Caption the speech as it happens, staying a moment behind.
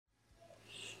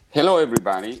Hello,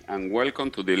 everybody, and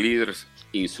welcome to the Leaders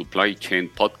in Supply Chain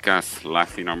podcast,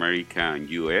 Latin America and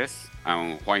US,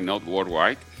 and why not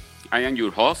worldwide. I am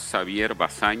your host, Xavier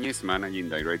Bazañez, Managing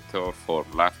Director for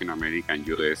Latin America and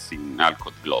US in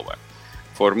Alcott Global.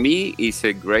 For me, it's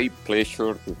a great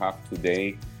pleasure to have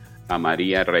today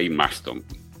Maria Rey Marston.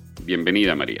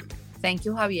 Bienvenida, Maria. Thank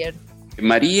you, Javier.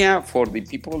 Maria, for the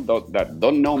people that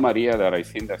don't know Maria, that I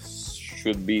think that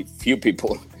should be few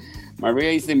people,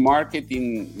 Maria is the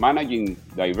Managing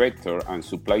Director and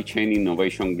Supply Chain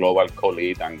Innovation Global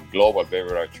Co-Lead and Global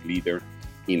Beverage Leader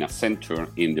in Accenture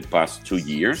in the past 2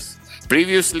 years.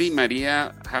 Previously,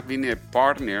 Maria has been a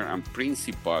partner and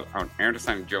principal at Ernst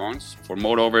 & Young for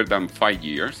more over than 5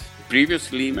 years.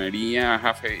 Previously, Maria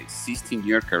has a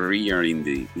 16-year career in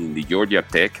the Georgia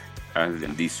Tech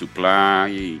at the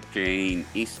Supply Chain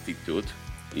Institute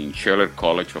in Scheller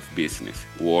College of Business,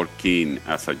 working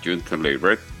as a adjunct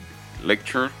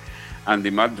lecturer and the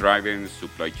math-driven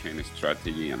supply chain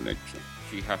strategy and lecture.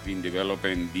 She has been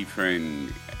developing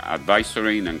different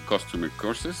advisory and customer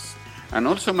courses. And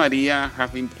also Maria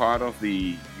has been part of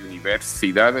the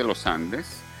Universidad de los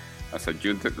Andes as a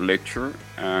adjunct lecturer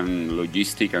and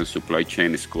logistic and supply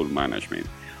chain school management.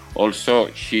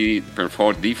 Also, she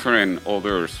performed different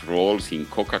other roles in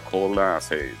Coca-Cola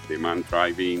as a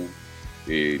demand-driving,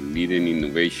 leading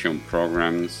innovation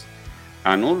programs.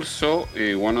 And also,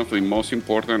 one of the most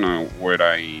important, where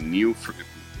I knew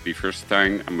the first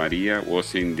time Maria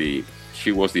was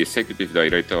she was the executive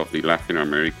director of the Latin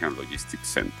American Logistics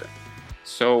Center.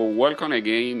 So welcome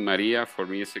again, Maria. For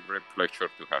me, it's a great pleasure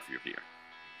to have you here.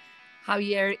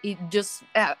 Javier,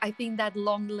 I think that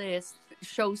long list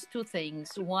shows two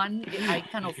things. One,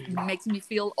 it kind of makes me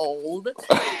feel old.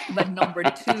 But number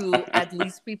two, at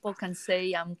least people can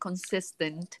say I'm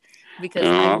consistent because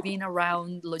I've been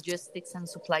around logistics and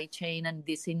supply chain and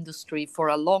this industry for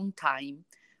a long time,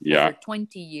 over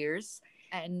 20 years.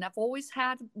 And I've always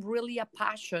had really a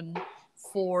passion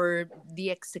for the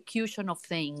execution of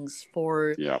things,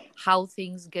 for how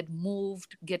things get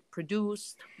moved, get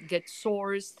produced, get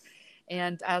sourced.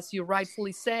 And as you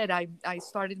rightfully said, I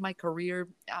started my career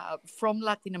from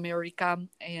Latin America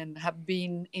and have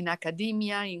been in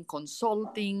academia, in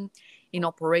consulting, in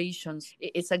operations.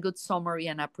 It's a good summary,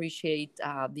 and I appreciate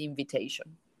the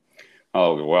invitation.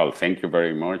 Oh, well, thank you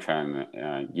very much.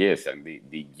 And yes, and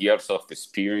the years of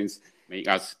experience make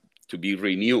us to be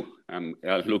renewed and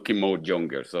looking more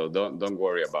younger. So don't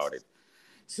worry about it.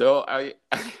 So I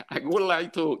would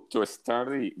like to start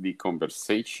the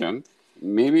conversation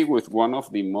maybe with one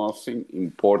of the most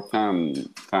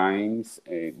important times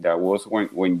that was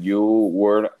when you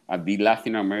were at the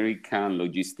Latin American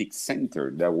Logistics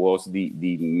Center. That was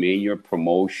the major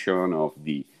promotion of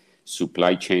the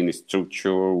supply chain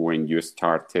structure when you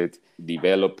started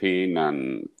developing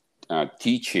and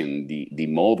teaching the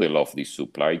model of the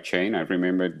supply chain. I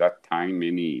remember that time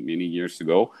many years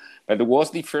ago. But it was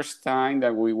the first time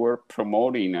that we were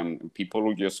promoting and people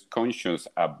were just conscious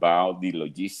about the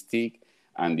logistic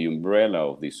and the umbrella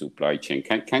of the supply chain.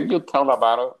 Can you tell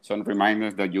about some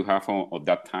reminders that you have of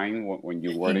that time when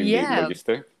you were in the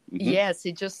logistics? Mm-hmm. Yes,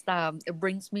 it just it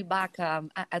brings me back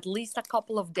at least a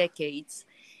couple of decades.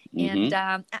 Mm-hmm.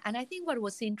 And I think what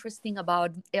was interesting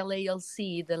about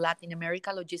LALC, the Latin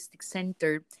America Logistics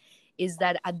Center, is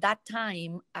that at that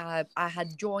time, I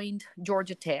had joined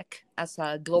Georgia Tech as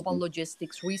a global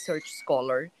logistics research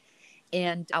scholar.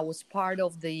 And I was part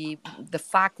of the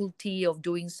faculty of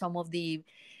doing some of the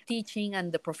teaching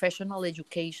and the professional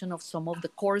education of some of the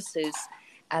courses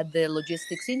at the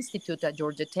Logistics Institute at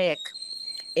Georgia Tech.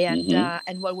 And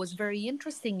and what was very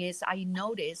interesting is I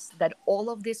noticed that all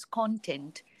of this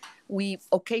content, we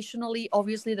occasionally,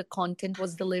 obviously the content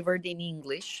was delivered in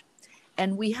English.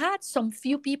 And we had some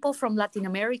few people from Latin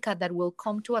America that will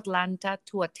come to Atlanta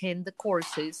to attend the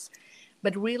courses.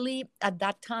 But really, at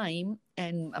that time,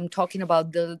 and I'm talking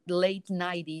about the late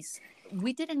 90s,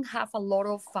 we didn't have a lot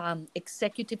of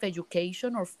executive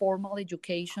education or formal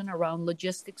education around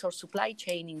logistics or supply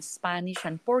chain in Spanish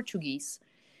and Portuguese.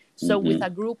 So with a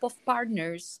group of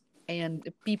partners and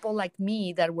people like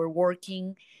me that were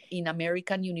working in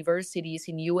American universities,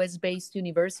 in US-based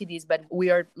universities, but we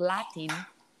are Latin,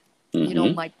 you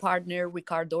know, my partner,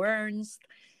 Ricardo Ernst,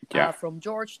 from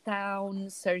Georgetown,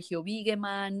 Sergio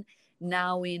Vigeman,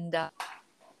 now in the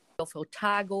of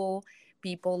Otago,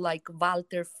 people like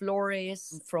Walter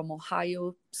Flores from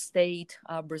Ohio State,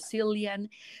 Brazilian.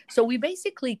 So we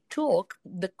basically took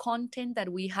the content that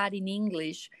we had in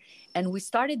English and we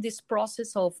started this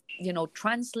process of, you know,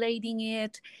 translating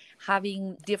it,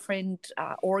 having different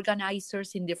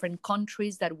organizers in different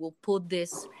countries that will put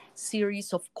this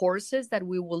series of courses that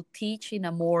we will teach in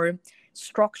a more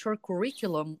structured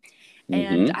curriculum.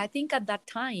 And I think at that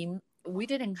time, we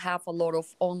didn't have a lot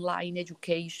of online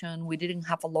education. We didn't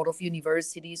have a lot of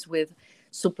universities with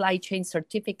supply chain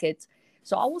certificates.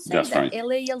 So I would say That's that right.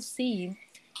 LALC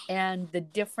and the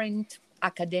different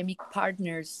academic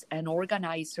partners and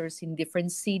organizers in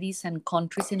different cities and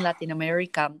countries in Latin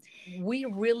America, we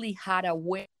really had a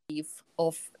wave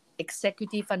of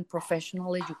executive and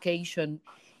professional education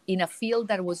in a field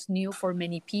that was new for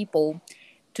many people.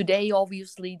 Today,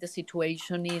 obviously, the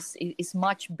situation is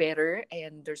much better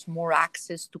and there's more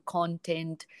access to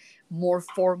content, more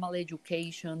formal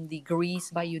education,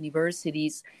 degrees by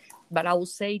universities. But I would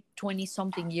say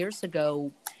 20-something years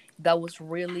ago, that was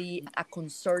really a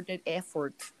concerted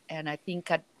effort. And I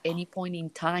think at any point in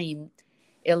time,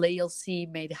 LALC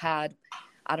may have had,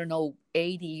 I don't know,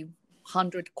 80,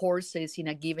 100 courses in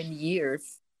a given year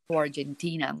for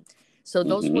Argentina. So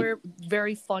those were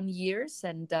very fun years.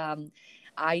 And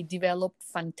I developed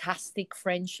fantastic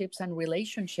friendships and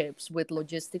relationships with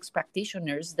logistics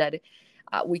practitioners that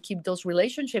we keep those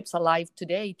relationships alive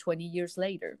today, 20 years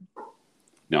later.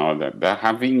 No, that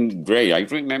have been great. I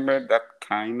remember that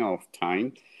kind of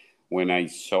time when I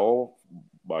saw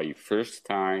by first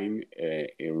time a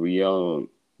real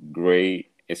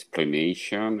great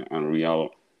explanation and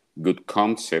real good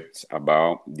concepts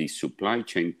about the supply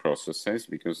chain processes,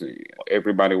 because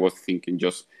everybody was thinking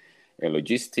just a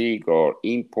logistic or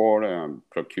import, and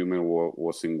procurement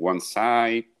was in one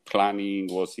side, planning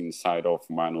was inside of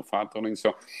manufacturing.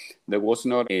 So there was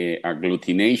not a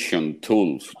agglutination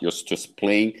tools, just to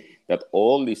explain that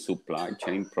all the supply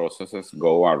chain processes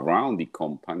go around the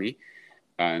company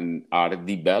and are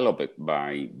developed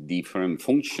by different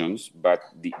functions, but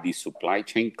the supply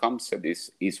chain concept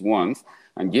is one.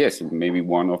 And yes, maybe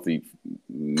one of the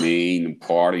main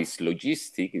part is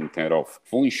logistic in terms of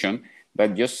function,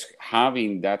 but just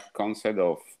having that concept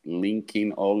of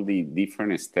linking all the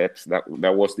different steps, that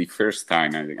was the first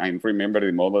time. I remember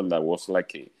the model that was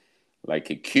like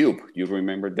a cube. You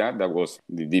remember that? That was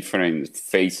the different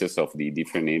phases of the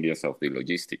different areas of the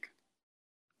logistic.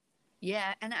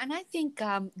 Yeah, and I think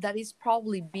that is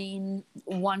probably been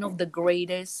one of the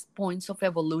greatest points of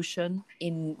evolution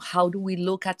in how do we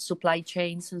look at supply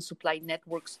chains and supply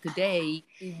networks today.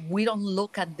 We don't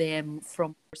look at them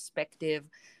from perspective.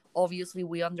 Obviously,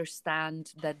 we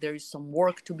understand that there is some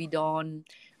work to be done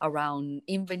around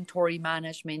inventory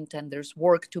management, and there's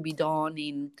work to be done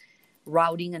in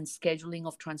routing and scheduling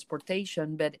of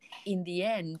transportation. But in the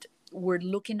end, we're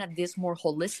looking at this more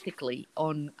holistically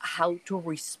on how to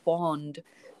respond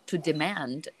to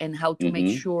demand and how to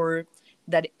make sure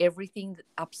that everything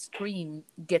upstream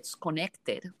gets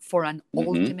connected for an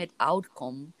ultimate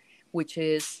outcome, which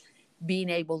is being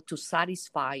able to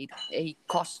satisfy a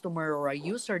customer or a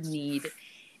user need.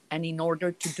 And in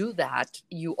order to do that,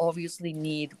 you obviously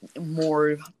need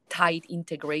more tight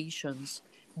integrations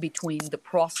between the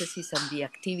processes and the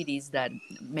activities that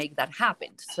make that happen.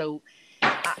 So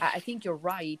I think you're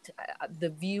right. The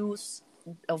views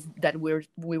that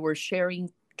we were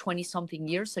sharing 20-something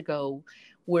years ago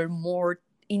were more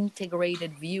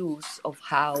integrated views of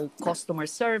how customer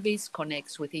service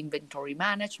connects with inventory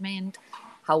management,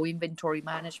 how inventory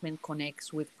management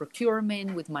connects with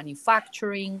procurement, with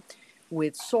manufacturing,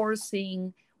 with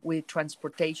sourcing, with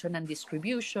transportation and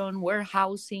distribution,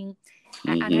 warehousing.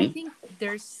 And I think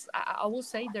I will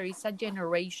say there is a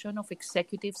generation of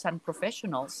executives and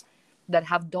professionals that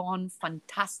have done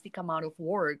fantastic amount of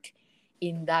work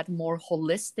in that more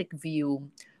holistic view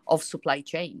of supply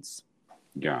chains.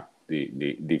 Yeah,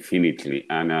 definitely.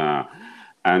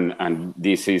 And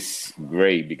this is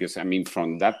great because, I mean,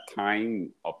 from that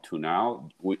time up to now,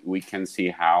 we can see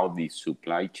how the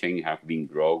supply chain have been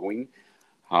growing,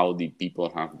 how the people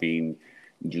have been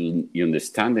you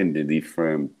understanding the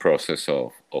different process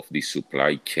of the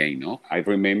supply chain. No? I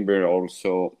remember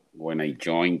also when I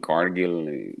joined Cargill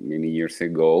many years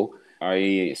ago,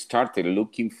 I started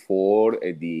looking for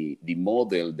the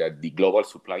model that the Global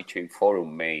Supply Chain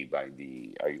Forum made by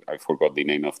I forgot the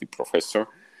name of the professor,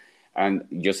 and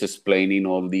just explaining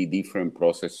all the different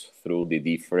process through the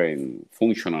different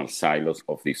functional silos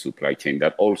of the supply chain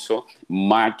that also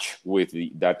match with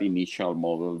that initial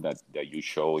model that you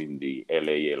show in the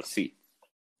LALC.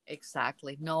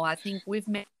 Exactly. No, I think we've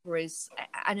made progress.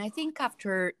 And I think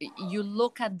after you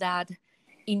look at that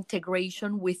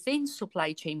integration within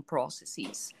supply chain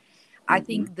processes, I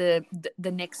think the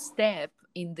next step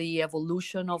in the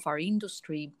evolution of our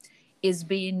industry is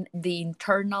being the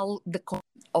internal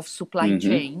of supply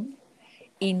chain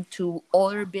into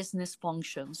other business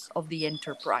functions of the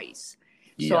enterprise.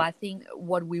 So I think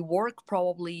what we work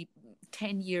probably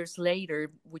 10 years later,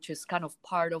 which is kind of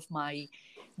part of my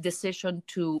decision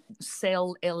to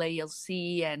sell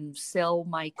LALC and sell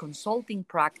my consulting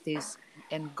practice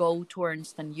and go to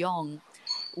Ernst & Young,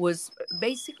 was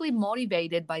basically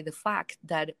motivated by the fact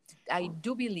that I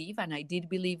do believe, and I did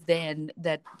believe then,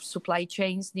 that supply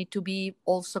chains need to be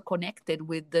also connected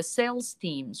with the sales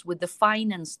teams, with the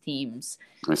finance teams,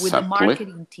 Exactly. with the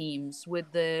marketing teams,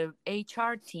 with the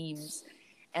HR teams,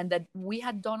 and that we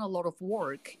had done a lot of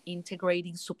work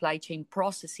integrating supply chain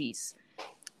processes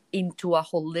into a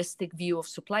holistic view of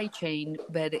supply chain,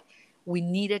 but we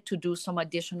needed to do some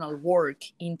additional work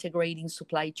integrating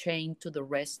supply chain to the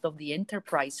rest of the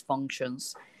enterprise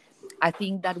functions. I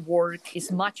think that work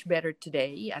is much better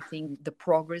today. I think the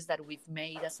progress that we've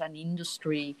made as an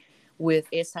industry with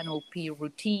S&OP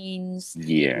routines,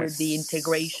 with the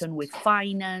integration with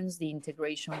finance, the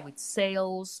integration with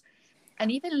sales,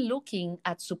 and even looking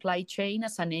at supply chain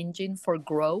as an engine for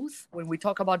growth. When we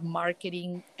talk about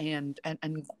marketing and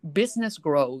business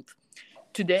growth,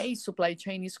 today, supply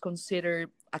chain is considered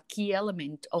a key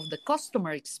element of the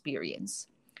customer experience,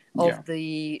 of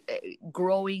the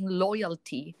growing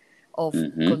loyalty of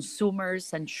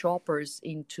consumers and shoppers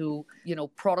into,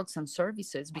 products and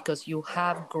services, because you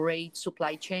have great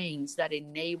supply chains that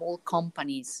enable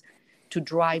companies to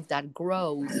drive that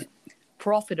growth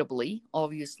profitably,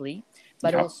 obviously,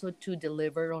 but also to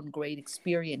deliver on great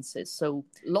experiences. So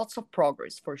lots of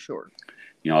progress for sure.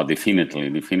 Definitely.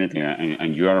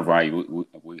 And you are right.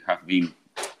 We have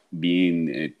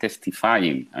been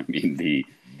testifying. I mean, the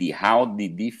how the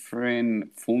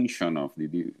different function of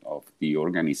the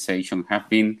organization have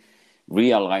been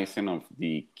realizing of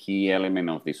the key element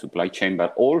of the supply chain,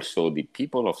 but also the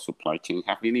people of supply chain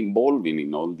have been involving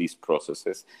in all these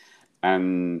processes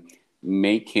and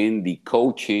making the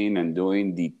coaching and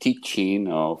doing the teaching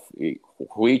of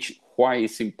why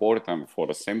it's important, for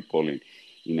example,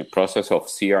 in a process of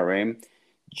CRM,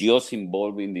 just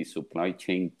involving the supply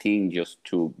chain team just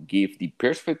to give the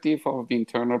perspective of the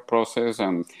internal process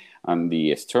and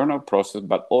the external process,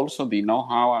 but also the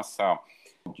know-how as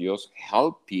just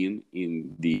helping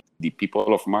in the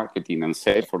people of marketing and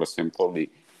sales, for example,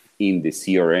 in the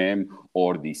CRM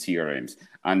or the CRMs.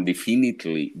 And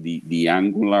definitely the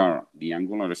angular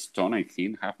stone, I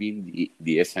think, have been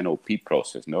the S&OP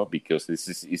process, no? Because this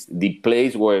is the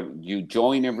place where you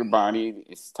join everybody,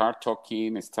 start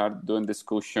talking, start doing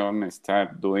discussion,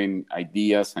 start doing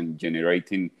ideas and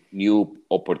generating new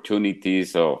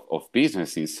opportunities of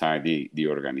business inside the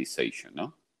organization,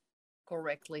 no?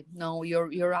 Correctly. No,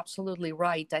 you're absolutely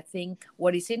right. I think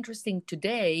what is interesting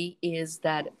today is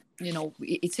that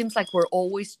it seems like we're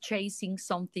always chasing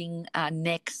something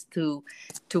next to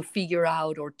figure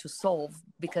out or to solve,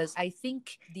 because I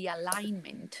think the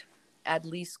alignment, at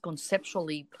least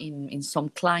conceptually in some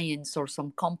clients or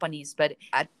some companies, but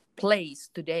at place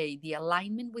today, the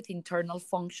alignment with internal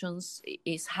functions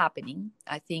is happening.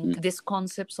 I think these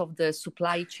concepts of the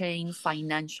supply chain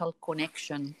financial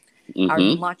connection are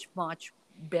much, much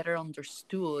better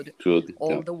understood.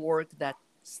 All the work that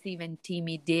Steve and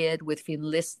Timmy did with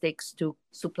Finlistics to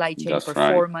supply chain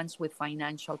performance with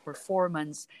financial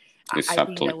performance. Exactly. I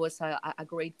think that was a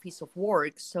great piece of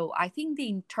work. So I think the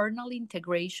internal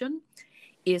integration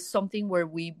is something where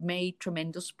we made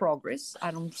tremendous progress.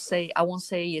 I won't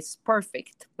say it's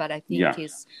perfect, but I think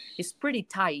it's pretty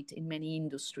tight in many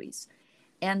industries.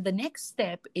 And the next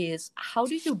step is, how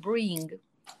do you bring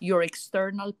your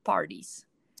external parties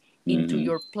into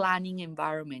your planning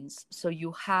environments so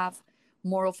you have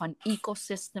more of an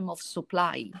ecosystem of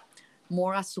supply,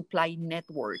 more a supply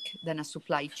network than a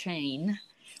supply chain,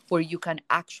 where you can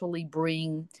actually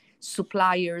bring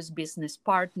suppliers, business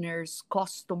partners,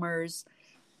 customers,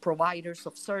 providers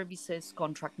of services,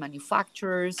 contract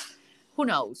manufacturers, who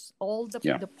knows, all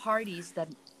the parties that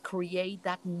create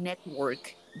that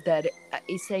network that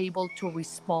is able to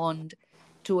respond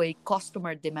to a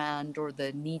customer demand or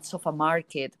the needs of a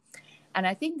market. And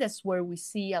I think that's where we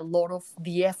see a lot of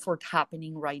the effort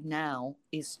happening right now,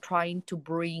 is trying to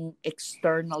bring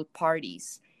external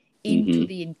parties into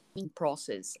the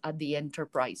process at the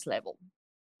enterprise level.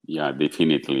 Yeah,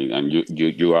 definitely. And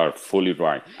you are fully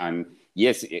right. And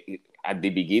yes, at the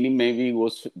beginning, maybe it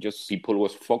was just people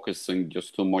was focusing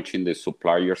just too much in the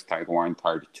suppliers, type 1,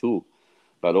 type 2.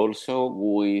 But also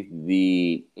with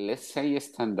the, let's say,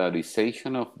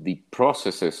 standardization of the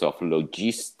processes of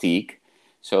logistic,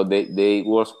 so they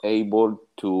was able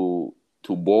to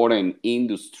board an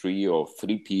industry of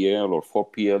 3PL or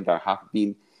 4PL that have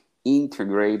been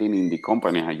integrating in the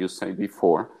company, as you said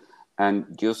before, and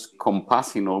just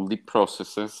compassing all the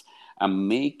processes and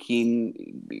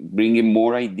bringing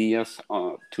more ideas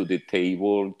to the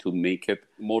table to make it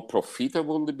more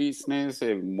profitable, the business,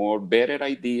 more better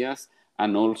ideas,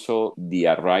 and also the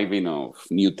arriving of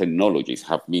new technologies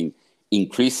have been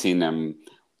increasing and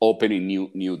opening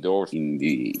new doors in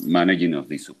the managing of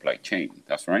the supply chain.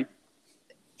 That's right.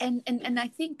 And I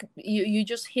think you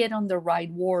just hit on the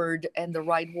right word, and the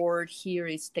right word here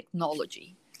is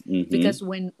technology. Mm-hmm. Because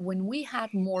when we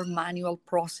had more manual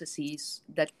processes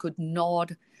that could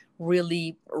not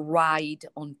really ride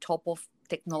on top of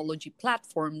technology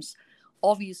platforms,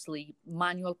 obviously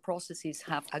manual processes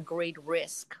have a great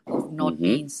risk of not mm-hmm.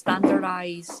 being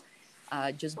standardized,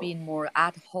 just being more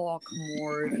ad hoc,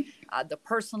 more the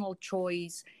personal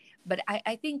choice. But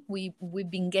I think we've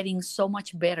been getting so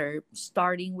much better,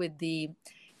 starting with the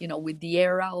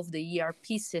era of the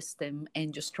ERP system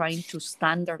and just trying to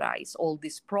standardize all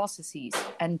these processes.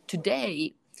 And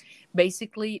today,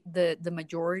 basically, the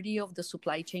majority of the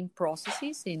supply chain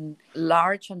processes in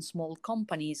large and small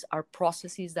companies are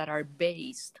processes that are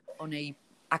based on a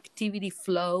activity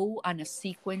flow and a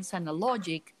sequence and a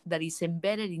logic that is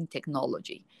embedded in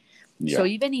technology. Yeah. So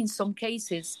even in some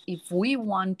cases, if we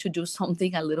want to do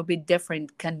something a little bit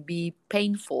different, can be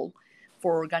painful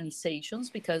for organizations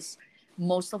because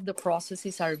most of the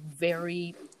processes are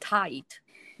very tight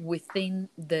within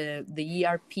the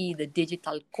ERP, the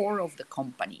digital core of the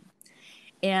company.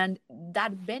 And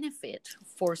that benefit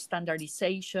for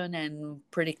standardization and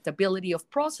predictability of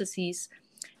processes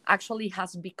actually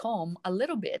has become a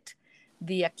little bit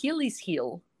the Achilles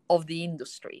heel of the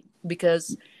industry,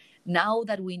 because now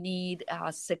that we need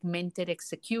a segmented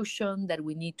execution, that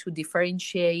we need to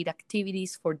differentiate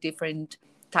activities for different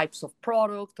types of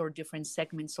product or different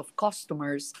segments of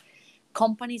customers,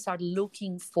 companies are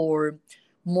looking for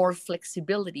more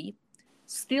flexibility,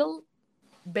 still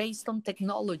based on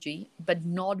technology, but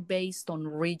not based on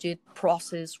rigid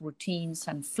process, routines,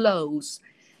 and flows.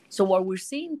 So what we're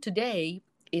seeing today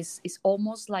is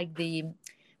almost like the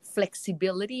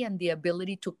flexibility and the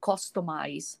ability to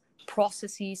customize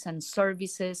processes and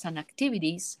services and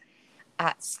activities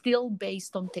still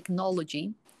based on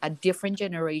technology, a different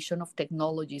generation of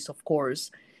technologies, of course,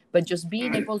 but just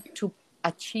being able to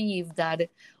achieve that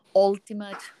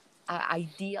ultimate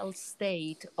ideal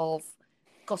state of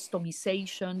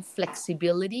customization,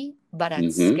 flexibility, but at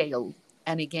mm-hmm. scale.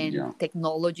 And again,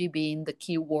 technology being the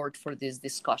key word for this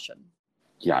discussion.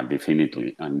 Yeah,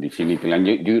 definitely. And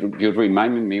you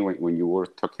reminded me when you were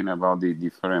talking about the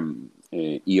different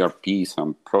ERPs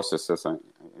and processes. I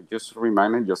just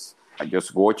reminded,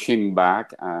 just watching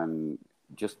back, and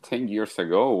just 10 years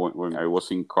ago when I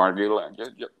was in Cargill,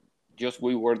 just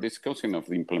we were discussing of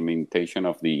the implementation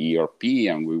of the ERP,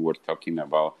 and we were talking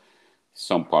about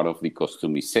some part of the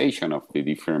customization of the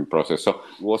different process. So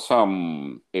it was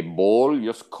a ball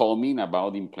just coming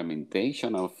about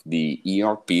implementation of the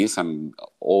ERPs, and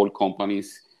all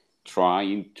companies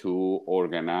trying to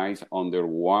organize under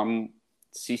one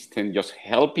system, just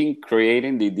helping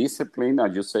creating the discipline,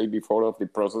 as you say before, of the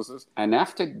processes. And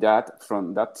after that,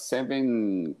 from that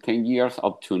 7-10 years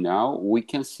up to now, we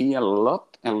can see a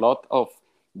lot of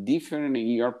different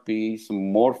ERPs,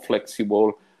 more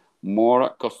flexible,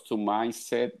 more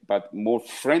customized, but more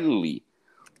friendly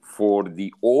for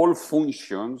the all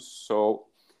functions. So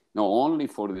not only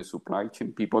for the supply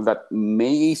chain people, that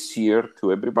make easier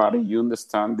to everybody. You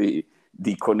understand the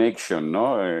connection,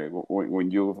 no? When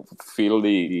you feel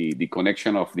the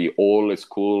connection of the old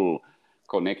school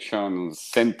connection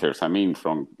centers, I mean,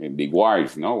 from the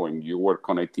wires, no? When you were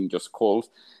connecting just calls,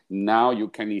 now you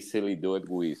can easily do it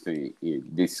with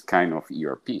this kind of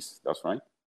ERPs. That's right.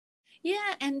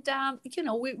 Yeah, and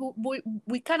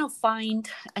we kind of find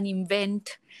and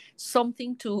invent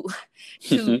something to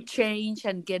change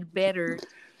and get better.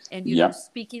 And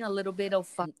speaking a little bit of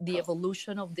the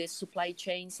evolution of the supply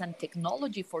chains and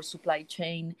technology for supply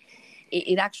chain,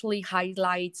 it actually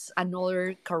highlights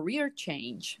another career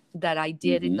change that I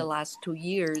did in the last 2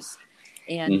 years,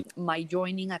 and my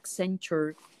joining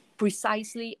Accenture,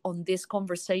 precisely on this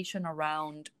conversation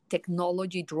around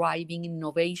technology driving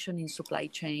innovation in supply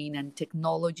chain and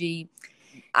technology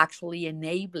actually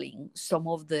enabling some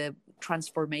of the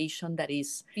transformation that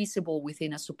is feasible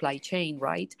within a supply chain,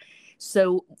 right?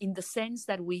 So in the sense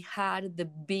that we had the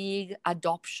big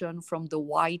adoption from the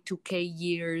Y2K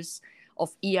years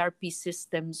of ERP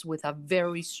systems with a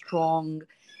very strong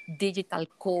digital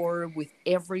core, with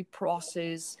every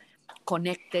process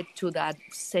connected to that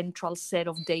central set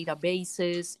of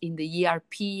databases in the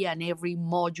ERP, and every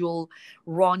module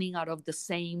running out of the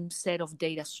same set of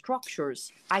data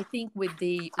structures. I think with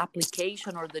the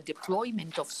application or the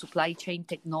deployment of supply chain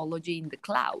technology in the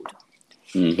cloud,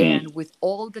 And with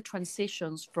all the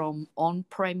transitions from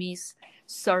on-premise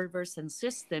servers and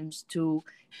systems to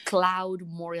cloud,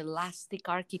 more elastic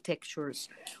architectures,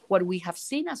 what we have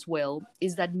seen as well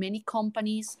is that many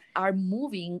companies are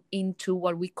moving into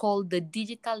what we call the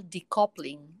digital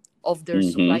decoupling of their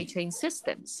supply chain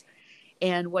systems.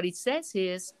 And what it says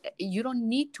is you don't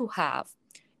need to have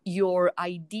your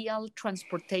ideal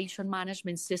transportation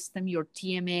management system, your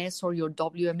TMS or your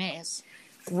WMS,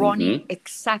 running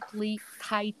exactly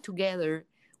tied together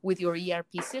with your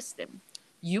ERP system.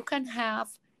 You can have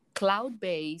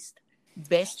cloud-based,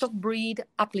 best-of-breed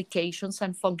applications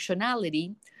and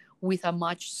functionality with a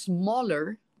much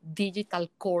smaller digital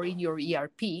core in your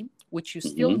ERP, which you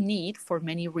still need for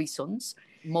many reasons,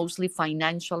 mostly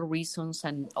financial reasons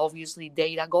and obviously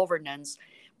data governance.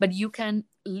 But you can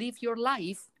live your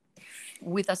life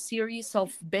with a series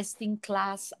of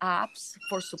best-in-class apps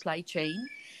for supply chain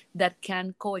that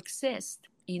can coexist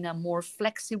in a more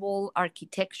flexible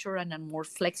architecture and a more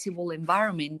flexible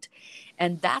environment.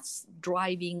 And that's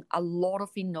driving a lot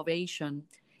of innovation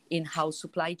in how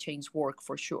supply chains work,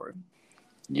 for sure.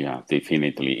 Yeah,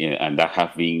 definitely. And that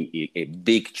has been a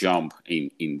big jump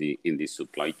in the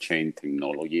supply chain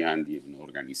technology and the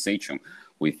organization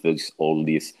with all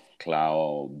this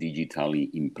cloud digital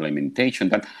implementation.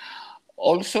 That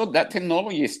also, that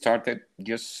technology started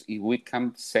just, if we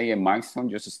can say a milestone,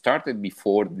 just started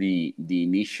before the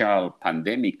initial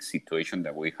pandemic situation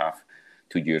that we have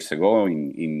 2 years ago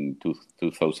in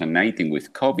 2019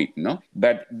 with COVID, no?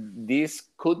 But this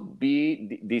could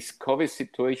be, this COVID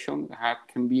situation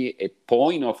can be a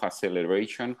point of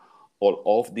acceleration or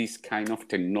of this kind of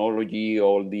technology,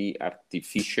 all the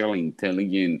artificial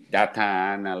intelligence, data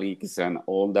analytics, and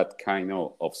all that kind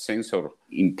of sensor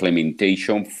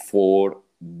implementation for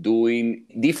doing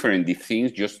different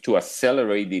things just to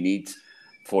accelerate the needs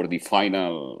for the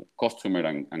final customer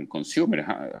and consumer.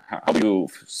 How do you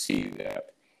see that?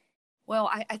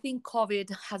 Well, I think COVID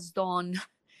has done,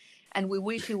 and we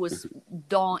wish it was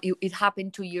done. It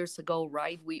happened 2 years ago,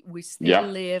 right? We still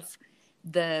live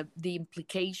the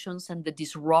implications and the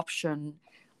disruption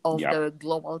of the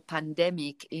global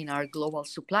pandemic in our global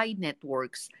supply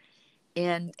networks.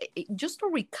 And just to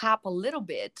recap a little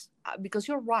bit, because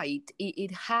you're right,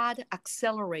 it had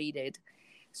accelerated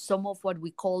some of what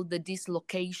we call the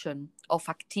dislocation of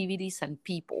activities and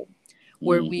people,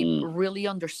 where we really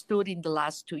understood in the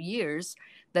last 2 years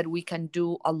that we can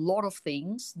do a lot of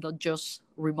things, not just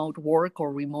remote work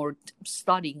or remote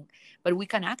studying, but we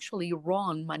can actually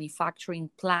run manufacturing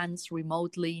plants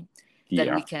remotely,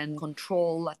 that we can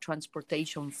control a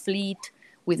transportation fleet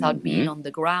without being on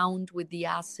the ground with the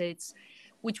assets,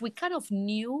 which we kind of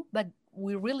knew, but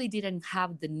we really didn't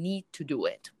have the need to do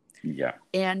it. Yeah.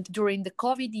 And during the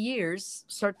COVID years,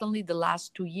 certainly the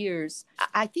last 2 years,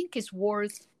 I think it's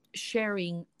worth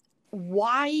sharing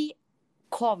why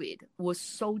COVID was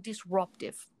so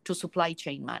disruptive to supply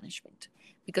chain management.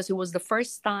 Because it was the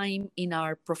first time in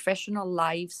our professional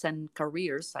lives and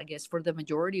careers, I guess, for the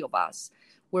majority of us,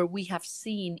 where we have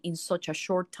seen in such a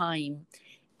short time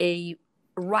a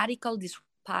radical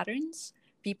patterns.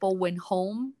 People went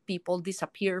home, people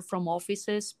disappeared from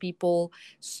offices, people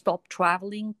stopped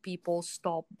traveling, people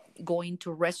stopped going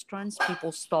to restaurants,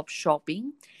 people stopped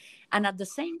shopping. And at the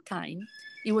same time,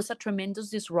 it was a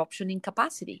tremendous disruption in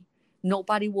capacity.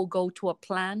 Nobody will go to a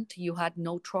plant. You had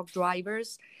no truck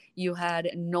drivers. You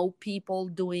had no people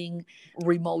doing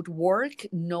remote work,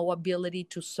 no ability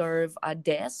to serve a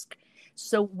desk.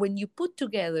 So when you put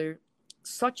together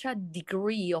such a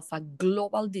degree of a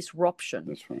global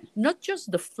disruption, not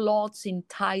just the floods in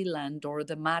Thailand or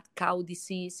the mad cow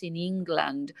disease in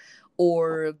England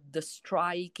or the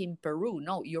strike in Peru.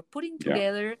 No, you're putting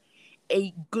together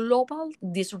a global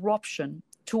disruption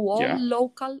to all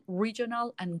local,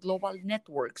 regional, and global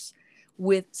networks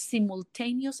with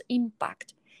simultaneous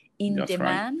impact in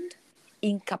demand,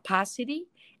 in capacity,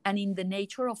 and in the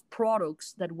nature of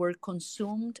products that were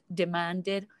consumed,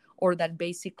 demanded, or that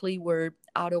basically were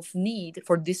out of need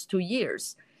for these 2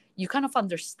 years. You kind of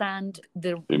understand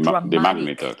the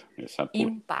dramatic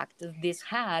impact that this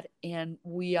had, and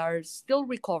we are still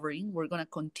recovering. We're going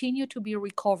to continue to be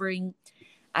recovering,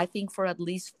 I think, for at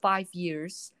least 5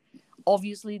 years.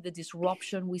 Obviously, the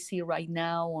disruption we see right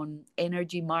now on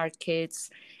energy markets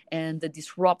and the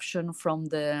disruption from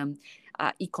the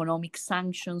economic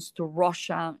sanctions to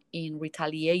Russia in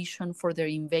retaliation for their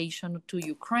invasion to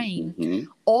Ukraine,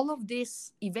 all of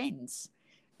these events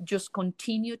just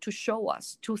continue to show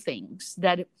us two things: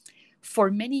 that for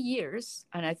many years,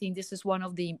 and I think this is one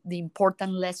of the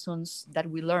important lessons that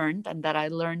we learned, and that I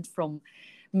learned from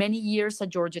many years at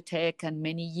Georgia Tech and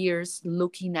many years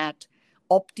looking at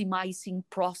optimizing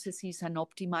processes and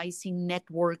optimizing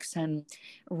networks and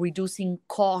reducing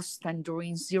cost and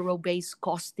doing zero-based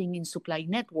costing in supply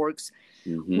networks,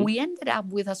 we ended up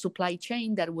with a supply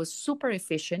chain that was super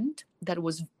efficient, that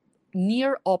was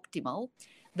near optimal,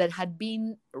 that had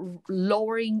been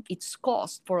lowering its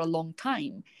cost for a long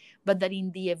time, but that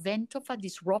in the event of a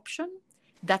disruption,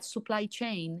 that supply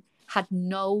chain had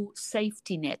no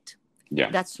safety net.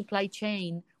 Yeah. That supply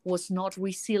chain was not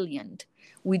resilient.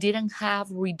 We didn't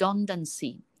have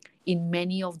redundancy in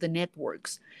many of the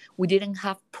networks. We didn't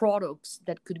have products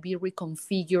that could be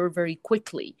reconfigured very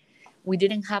quickly. We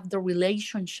didn't have the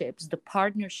relationships, the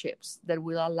partnerships that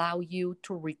will allow you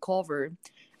to recover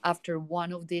after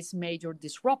one of these major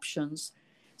disruptions.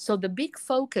 So the big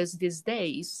focus these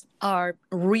days are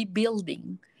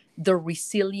rebuilding the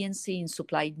resiliency in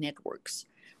supply networks,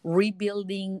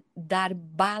 rebuilding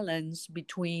that balance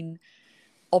between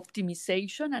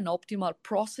optimization and optimal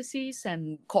processes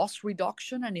and cost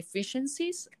reduction and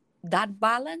efficiencies, that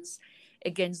balance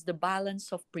against the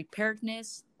balance of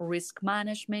preparedness, risk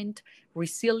management,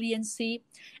 resiliency,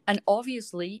 and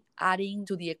obviously adding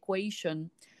to the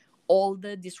equation all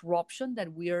the disruption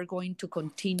that we are going to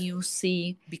continue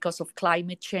see because of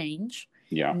climate change.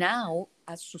 Yeah. Now,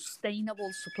 a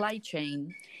sustainable supply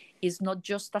chain is not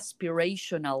just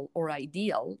aspirational or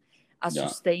ideal. A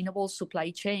sustainable supply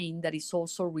chain that is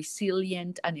also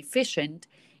resilient and efficient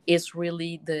is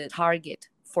really the target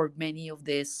for many of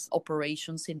these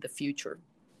operations in the future.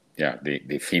 Yeah,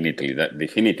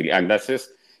 definitely. And that's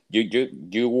just,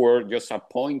 you were just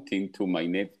pointing to my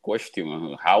next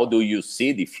question. How do you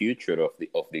see the future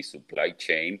of the supply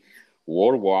chain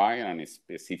worldwide and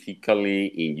specifically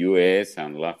in US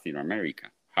and Latin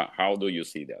America? How do you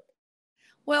see that?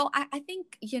 Well, I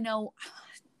think,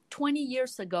 20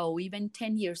 years ago, even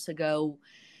 10 years ago,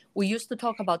 we used to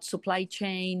talk about supply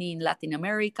chain in Latin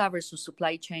America versus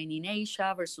supply chain in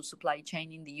Asia versus supply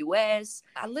chain in the US,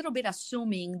 a little bit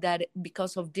assuming that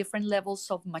because of different levels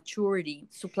of maturity,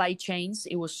 supply chains,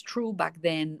 it was true back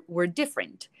then, were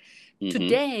different.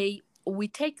 Today, we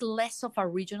take less of a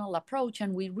regional approach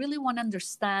and we really want to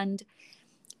understand,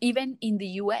 even in the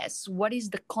US, what is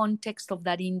the context of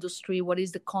that industry? What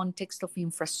is the context of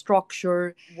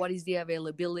infrastructure? What is the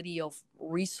availability of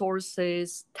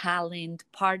resources, talent,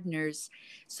 partners?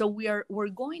 So we're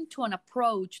going to an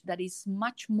approach that is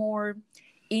much more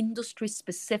industry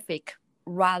specific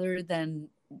rather than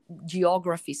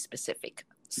geography specific.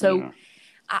 So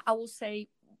I will say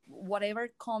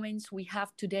whatever comments we have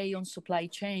today on supply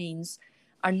chains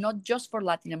are not just for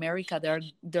Latin America,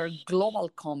 they're global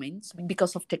comments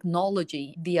because of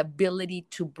technology, the ability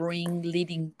to bring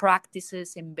leading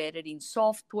practices embedded in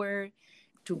software,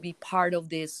 to be part of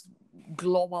these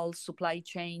global supply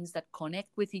chains that connect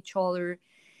with each other.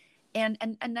 And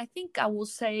I think I will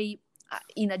say,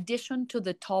 in addition to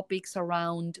the topics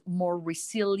around more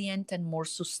resilient and more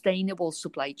sustainable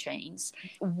supply chains,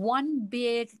 one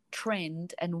big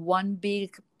trend and one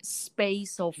big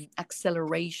space of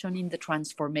acceleration in the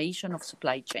transformation of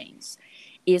supply chains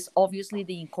is obviously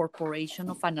the incorporation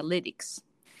of analytics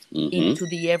into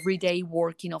the everyday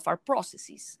working of our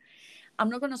processes. I'm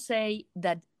not going to say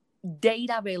that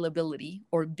data availability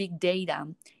or big data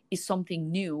is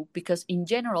something new, because in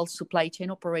general, supply chain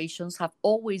operations have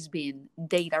always been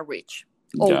data rich.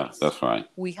 Always. Yeah, that's right.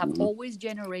 We have always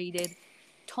generated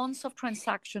tons of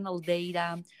transactional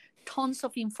data, tons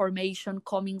of information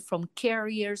coming from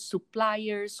carriers,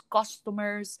 suppliers,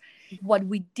 customers. What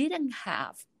we didn't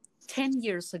have 10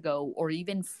 years ago or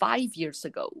even 5 years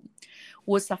ago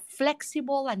was a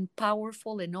flexible and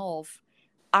powerful enough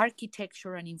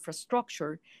architecture and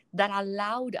infrastructure that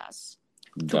allowed us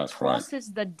to process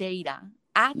the data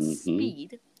at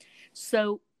speed,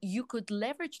 so you could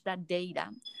leverage that data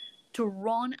to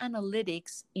run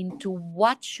analytics into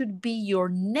what should be your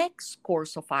next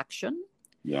course of action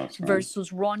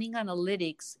versus running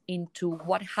analytics into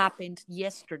what happened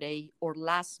yesterday or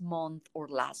last month or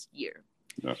last year.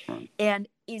 That's right. And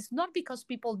it's not because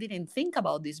people didn't think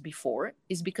about this before.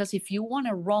 It's because if you want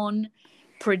to run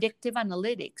predictive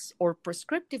analytics or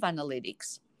prescriptive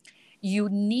analytics, you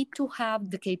need to have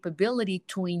the capability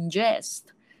to ingest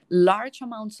large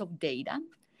amounts of data,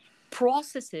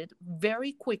 process it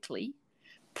very quickly,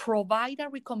 provide a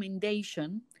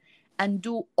recommendation, and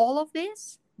do all of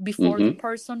this before the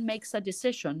person makes a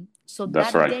decision. So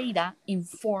that data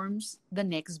informs the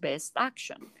next best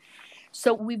action.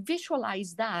 So we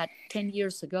visualized that 10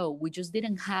 years ago. We just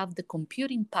didn't have the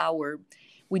computing power.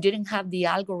 We didn't have the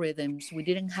algorithms. We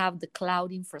didn't have the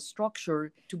cloud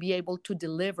infrastructure to be able to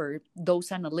deliver those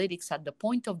analytics at the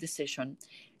point of decision.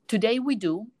 Today we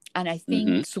do. And I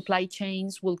think supply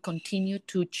chains will continue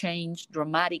to change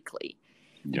dramatically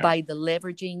by the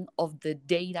leveraging of the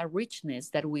data richness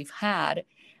that we've had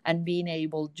and being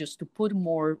able just to put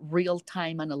more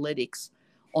real-time analytics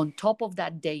on top of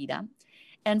that data.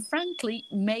 And frankly,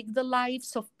 make the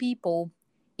lives of people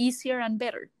easier and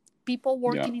better. People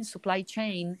working in supply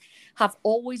chain have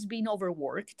always been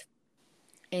overworked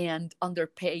and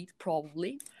underpaid,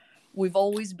 probably. We've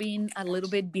always been a little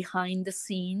bit behind the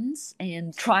scenes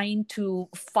and trying to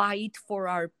fight for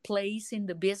our place in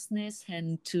the business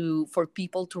and for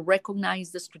people to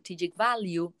recognize the strategic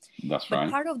value. That's right.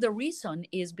 But part of the reason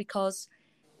is because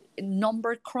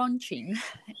number crunching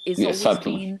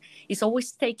is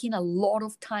always taking a lot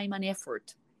of time and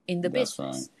effort in the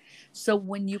business. Right. So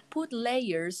when you put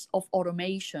layers of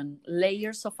automation,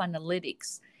 layers of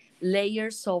analytics,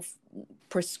 layers of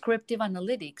prescriptive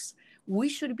analytics, we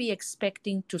should be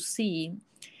expecting to see,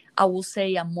 I will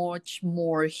say, a much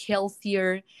more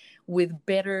healthier, with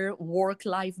better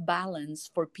work-life balance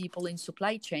for people in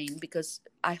supply chain, because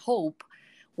I hope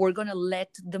we're going to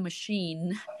let the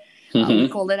machine, we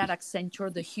call it at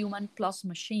Accenture, the human plus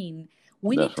machine.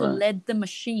 We need to let the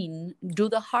machine do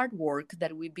the hard work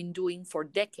that we've been doing for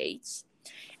decades,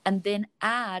 and then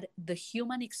add the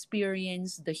human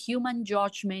experience, the human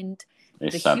judgment,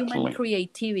 the human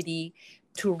creativity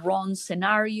to run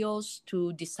scenarios,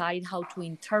 to decide how to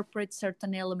interpret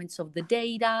certain elements of the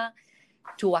data,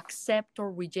 to accept or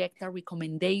reject a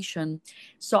recommendation.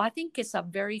 So I think it's a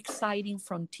very exciting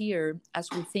frontier as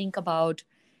we think about,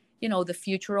 the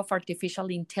future of artificial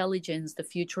intelligence, the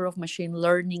future of machine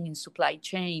learning in supply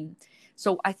chain.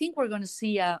 So I think we're going to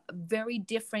see a very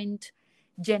different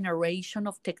generation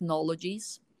of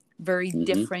technologies, very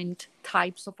different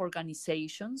types of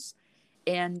organizations.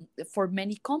 And for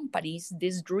many companies,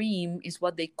 this dream is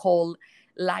what they call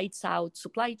lights out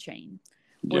supply chain,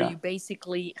 where you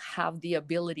basically have the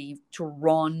ability to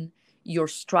run your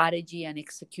strategy and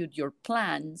execute your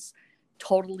plans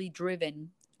totally driven.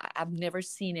 I've never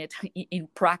seen it in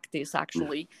practice,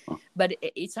 actually, but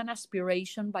it's an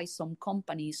aspiration by some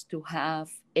companies to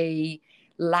have a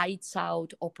lights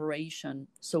out operation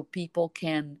so people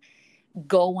can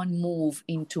go and move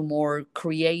into more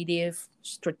creative,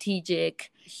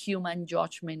 strategic, human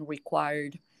judgment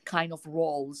required kind of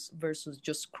roles versus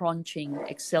just crunching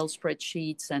Excel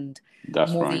spreadsheets and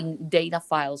moving data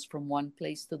files from one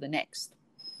place to the next.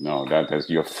 No,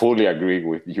 you fully agree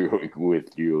with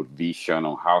your vision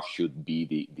on how should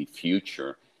be the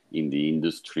future in the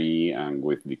industry and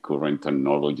with the current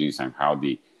technologies and how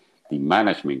the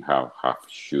management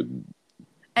should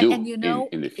do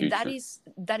in the future.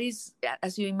 That is,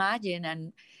 as you imagine,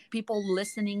 and people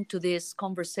listening to this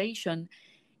conversation,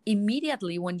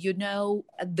 immediately when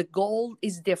the goal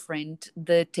is different,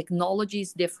 the technology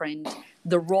is different,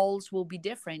 the roles will be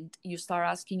different, you start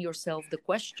asking yourself the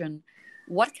question,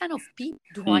 what kind of people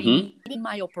do I need in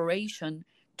my operation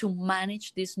to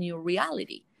manage this new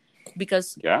reality?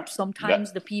 Because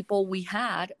sometimes the people we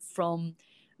had from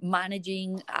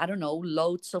managing,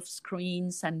 loads of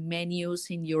screens and menus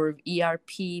in your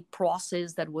ERP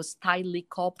process that was tightly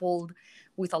coupled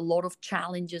with a lot of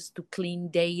challenges to clean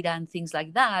data and things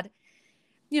like that,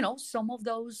 some of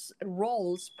those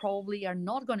roles probably are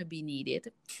not going to be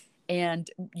needed. And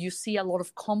you see a lot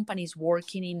of companies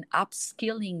working in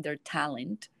upskilling their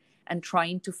talent and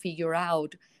trying to figure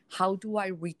out, how do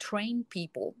I retrain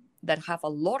people that have a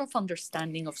lot of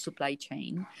understanding of supply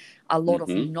chain, a lot of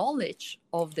knowledge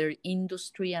of their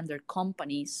industry and their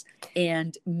companies,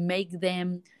 and make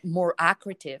them more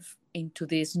accretive into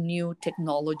this new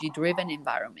technology-driven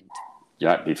environment?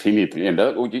 Yeah, definitely. And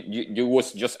that, you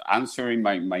was just answering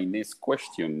my next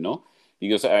question, no?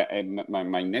 Because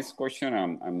my next question,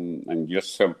 and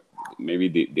just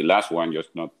maybe the last one,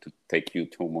 just not to take you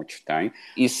too much time,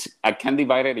 is I can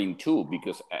divide it in two,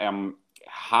 because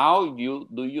how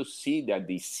do you see that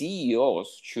the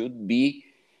CEOs should be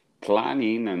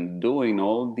planning and doing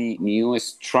all the new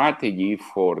strategy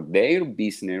for their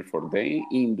business, for their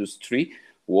industry,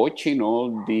 watching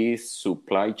all these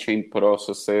supply chain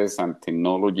processes and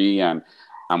technology and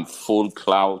full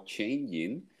cloud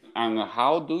changing? And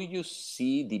how do you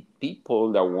see the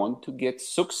people that want to get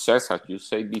success, as you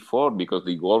said before, because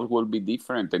the goals will be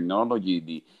different,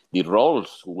 technology, the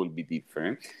roles will be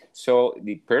different. So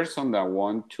the person that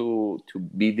want to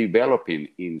be developing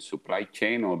in supply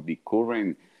chain, or the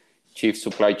current chief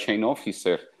supply chain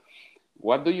officer,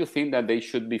 what do you think that they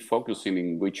should be focusing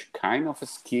in? Which kind of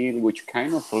skill, which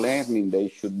kind of learning they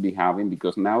should be having?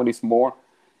 Because now it's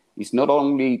not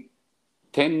only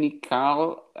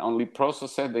technical only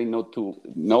processes. They know to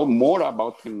know more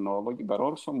about technology, but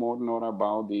also more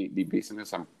about the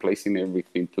business and placing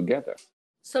everything together.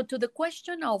 So to the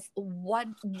question of what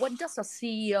does a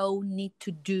CEO need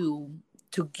to do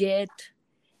to get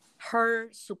her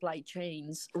supply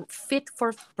chains fit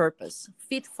for purpose,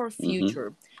 fit for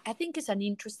future, I think is an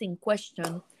interesting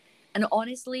question. And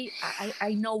honestly,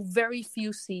 I know very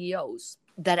few CEOs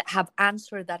that have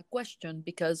answered that question,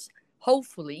 because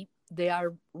hopefully they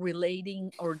are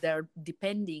relating or they're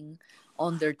depending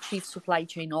on their chief supply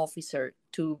chain officer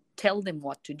to tell them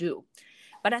what to do.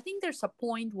 But I think there's a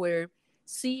point where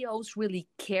CEOs really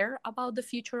care about the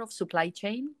future of supply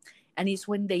chain, and it's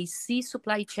when they see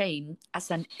supply chain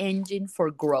as an engine for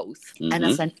growth and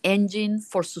as an engine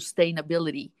for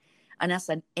sustainability and as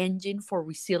an engine for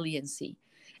resiliency.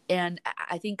 And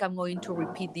I think I'm going to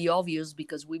repeat the obvious,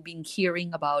 because we've been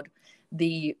hearing about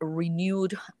the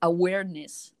renewed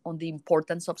awareness on the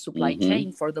importance of supply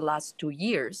chain for the last 2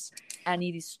 years. And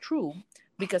it is true,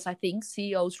 because I think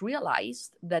CEOs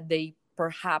realized that they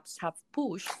perhaps have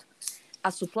pushed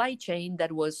a supply chain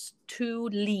that was too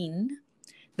lean,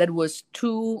 that was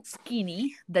too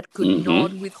skinny, that could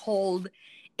not withhold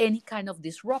any kind of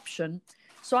disruption.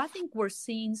 So I think we're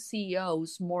seeing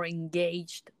CEOs more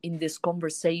engaged in these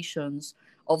conversations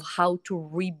of how to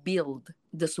rebuild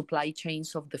the supply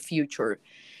chains of the future.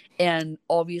 And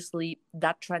obviously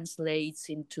that translates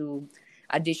into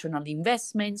additional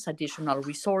investments, additional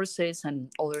resources,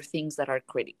 and other things that are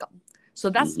critical.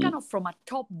 So that's kind of from a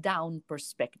top-down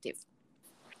perspective.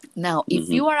 Now, if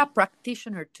you are a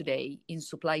practitioner today in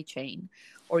supply chain,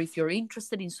 or if you're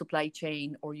interested in supply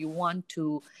chain, or you want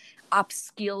to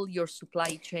upskill your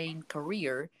supply chain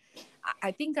career,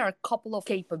 I think there are a couple of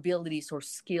capabilities or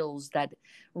skills that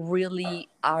really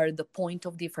are the point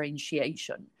of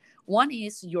differentiation. One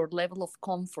is your level of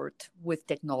comfort with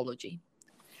technology.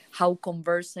 How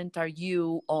conversant are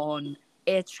you on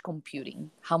edge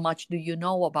computing? How much do you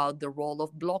know about the role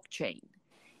of blockchain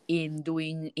in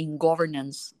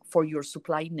governance for your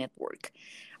supply network?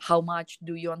 How much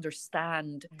do you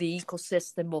understand the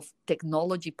ecosystem of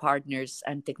technology partners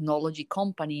and technology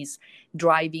companies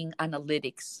driving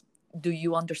analytics? Do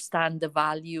you understand the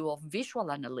value of visual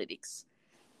analytics?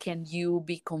 Can you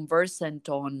be conversant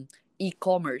on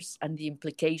e-commerce and the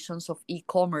implications of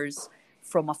e-commerce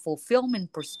from a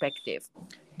fulfillment perspective?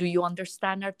 Do you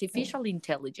understand artificial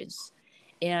intelligence?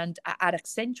 And at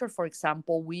Accenture, for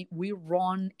example, we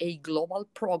run a global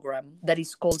program that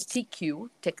is called TQ,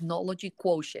 Technology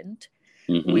Quotient,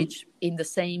 which in the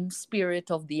same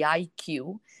spirit of the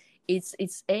IQ,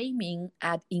 it's aiming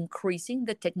at increasing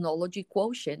the technology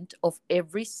quotient of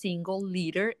every single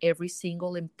leader, every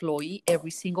single employee, every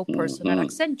single person at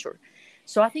Accenture.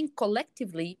 So I think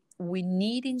collectively, we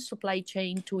need in supply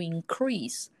chain to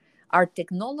increase our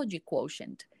technology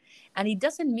quotient. And it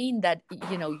doesn't mean that,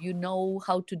 you know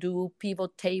how to do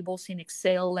pivot tables in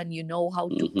Excel, and you know how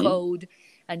to code,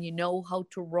 and you know how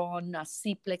to run a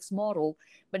Cplex model.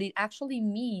 But it actually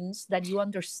means that you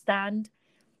understand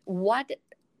what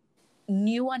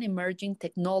new and emerging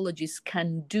technologies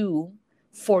can do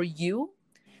for you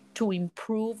to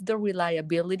improve the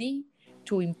reliability,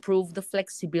 to improve the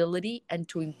flexibility, and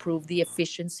to improve the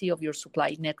efficiency of your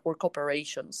supply network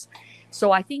operations.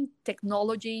 So I think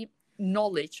technology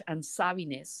knowledge and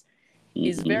savviness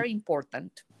is very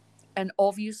important. And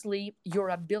obviously your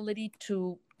ability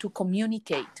to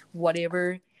communicate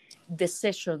whatever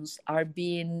decisions are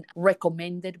being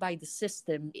recommended by the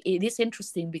system. It is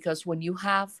interesting because when you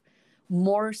have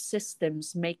more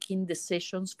systems making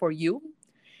decisions for you,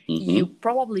 you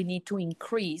probably need to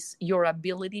increase your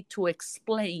ability to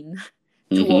explain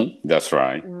to that's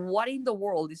right. What in the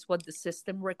world is what the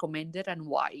system recommended and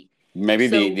why. Maybe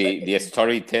so, the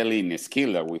storytelling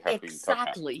skill that we have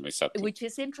exactly, which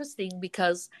is interesting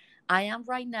because I am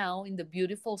right now in the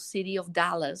beautiful city of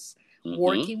Dallas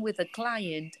working with a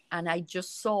client, and I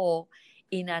just saw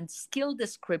in a skill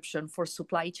description for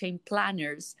supply chain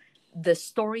planners the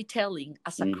storytelling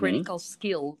as a critical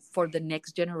skill for the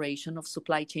next generation of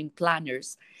supply chain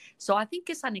planners. So I think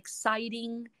it's an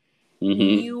exciting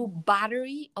new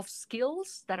battery of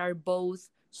skills that are both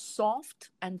soft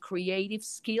and creative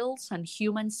skills and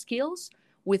human skills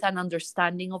with an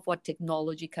understanding of what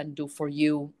technology can do for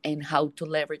you and how to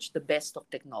leverage the best of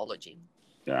technology.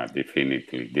 Yeah,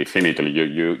 definitely.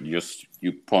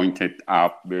 You pointed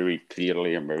out very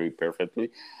clearly and very perfectly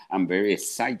and very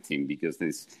exciting, because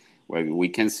we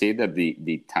can say that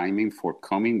the timing for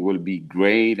coming will be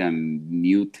great, and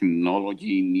new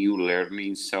technology, new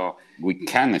learning. So we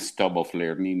can't stop of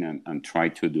learning and try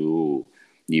to do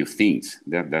new things.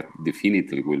 That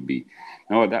definitely will be.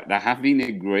 No, that has been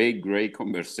a great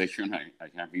conversation. I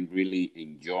have been really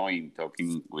enjoying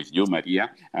talking with you,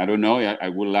 Maria. I don't know. I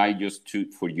would like just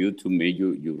for you to make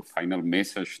your final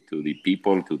message to the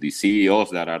people, to the CEOs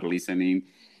that are listening,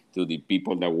 to the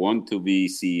people that want to be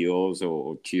CEOs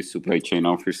or chief supply chain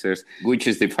officers. Which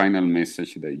is the final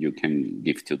message that you can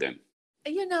give to them?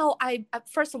 I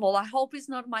first of all, I hope it's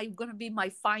not going to be my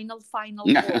final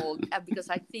goal, because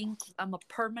I think I'm a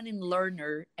permanent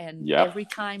learner, and every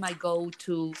time I go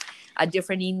to a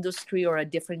different industry or a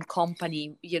different company,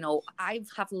 I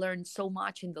have learned so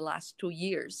much in the last 2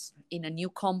 years. In a new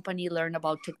company, learn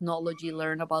about technology,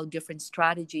 learn about different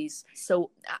strategies. So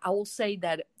I will say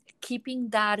that keeping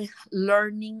that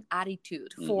learning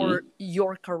attitude for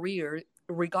your career,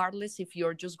 regardless if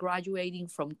you're just graduating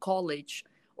from college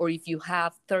or if you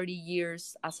have 30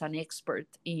 years as an expert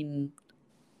in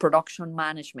production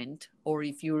management, or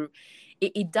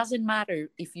it doesn't matter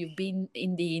if you've been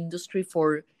in the industry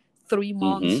for 3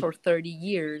 months or 30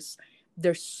 years,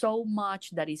 there's so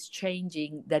much that is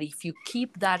changing that if you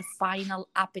keep that final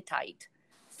appetite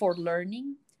for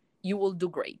learning, you will do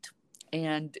great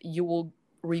and you will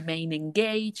remain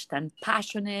engaged and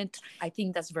passionate. I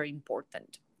think that's very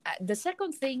important. The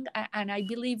second thing, and I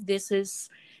believe this is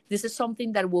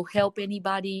something that will help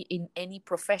anybody in any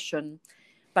profession,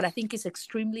 but I think it's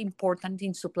extremely important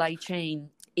in supply chain,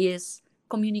 is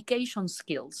communication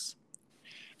skills.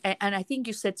 And I think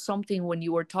you said something when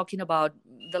you were talking about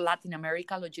the Latin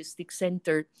America Logistics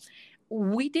Center.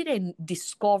 We didn't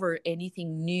discover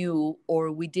anything new,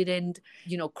 or we didn't,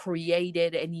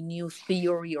 created any new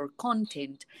theory or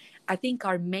content. I think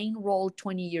our main role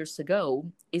 20 years ago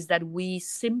is that we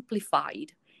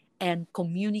simplified and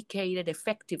communicated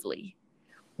effectively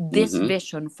this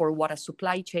vision for what a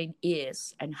supply chain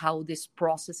is and how these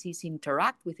processes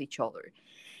interact with each other.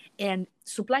 And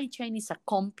supply chain is a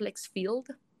complex field.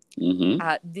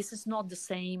 This is not the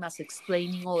same as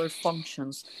explaining other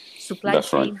functions. Supply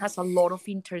chain has a lot of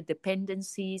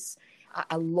interdependencies.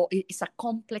 It's a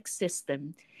complex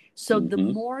system. So the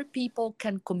more people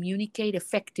can communicate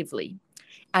effectively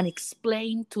and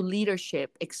explain to leadership,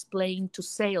 explain to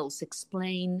sales,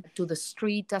 explain to the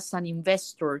street as an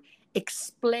investor,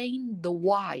 explain the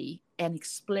why and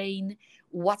explain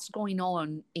what's going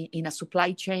on in a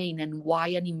supply chain and why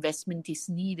an investment is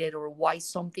needed or why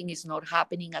something is not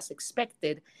happening as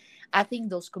expected, I think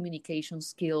those communication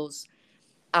skills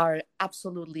are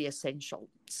absolutely essential.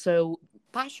 So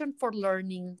passion for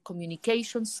learning,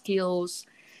 communication skills,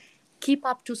 keep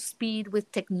up to speed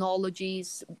with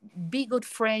technologies, be good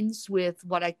friends with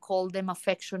what I call them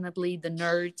affectionately, the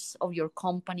nerds of your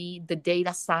company, the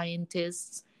data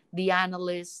scientists, the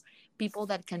analysts, people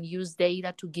that can use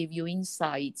data to give you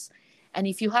insights. And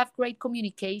if you have great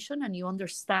communication and you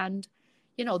understand,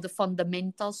 the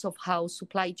fundamentals of how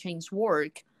supply chains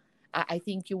work, I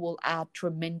think you will add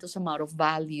tremendous amount of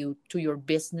value to your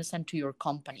business and to your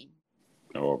company.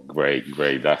 Oh, great.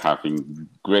 That having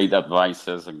great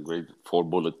advices and great 4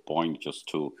 bullet points just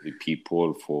to the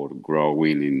people for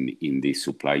growing in the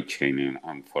supply chain.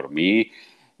 And for me,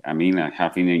 I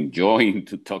have been enjoying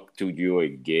to talk to you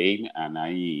again, and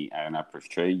I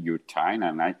appreciate your time.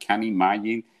 And I can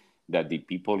imagine that the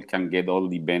people can get all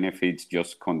the benefits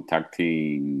just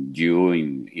contacting you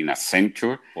in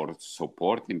Accenture for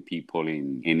supporting people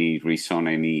in any reason,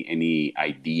 any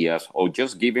ideas, or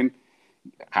just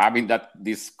having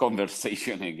this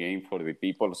conversation again for the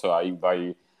people. So I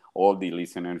invite all the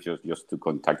listeners just to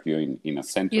contact you in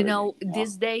Accenture.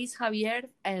 These days, Javier,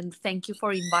 and thank you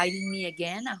for inviting me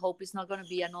again. I hope it's not going to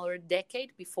be another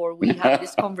decade before we have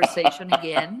this conversation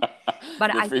again.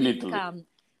 But Definitely. I think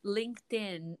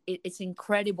LinkedIn, it's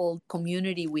incredible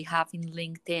community we have in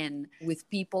LinkedIn with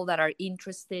people that are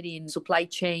interested in supply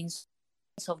chains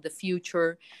of the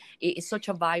future. It's such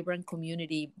a vibrant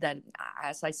community that,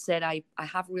 as I said, I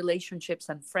have relationships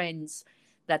and friends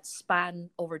that span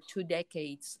over 2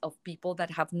 decades of people that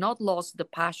have not lost the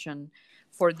passion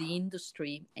for the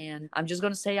industry. And I'm just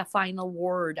going to say a final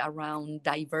word around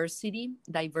diversity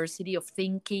of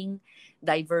thinking,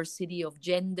 diversity of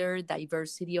gender,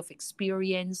 diversity of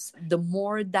experience. The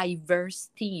more diverse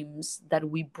teams that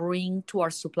we bring to our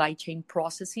supply chain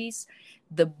processes,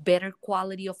 the better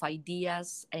quality of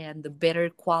ideas and the better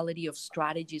quality of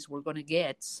strategies we're going to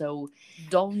get. So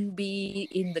don't be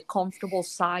in the comfortable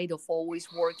side of always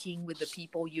working with the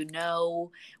people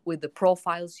with the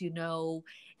profiles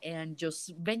and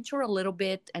just venture a little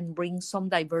bit and bring some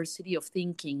diversity of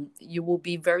thinking. You will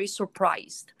be very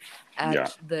surprised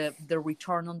at the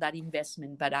return on that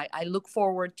investment. But I look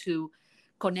forward to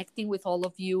connecting with all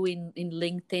of you in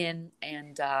LinkedIn,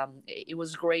 and it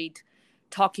was great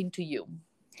talking to you.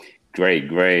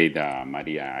 Great,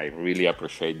 Maria. I really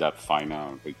appreciate that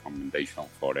final recommendation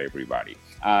for everybody.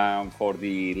 For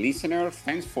the listeners,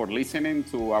 thanks for listening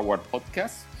to our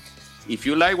podcast. If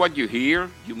you like what you hear,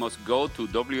 you must go to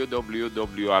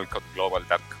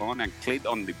www.alcottglobal.com and click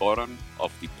on the button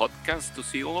of the podcast to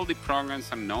see all the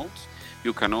programs and notes.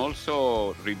 You can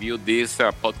also review this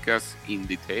podcast in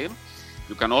detail.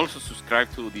 You can also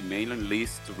subscribe to the mailing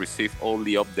list to receive all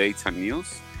the updates and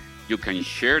news. You can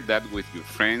share that with your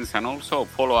friends and also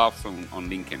follow us on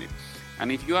LinkedIn.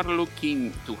 And if you are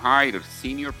looking to hire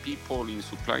senior people in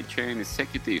supply chain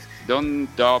executives, don't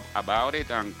doubt about it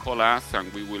and call us,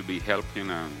 and we will be helping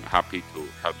and happy to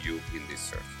help you in this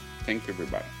search. Thank you,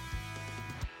 everybody.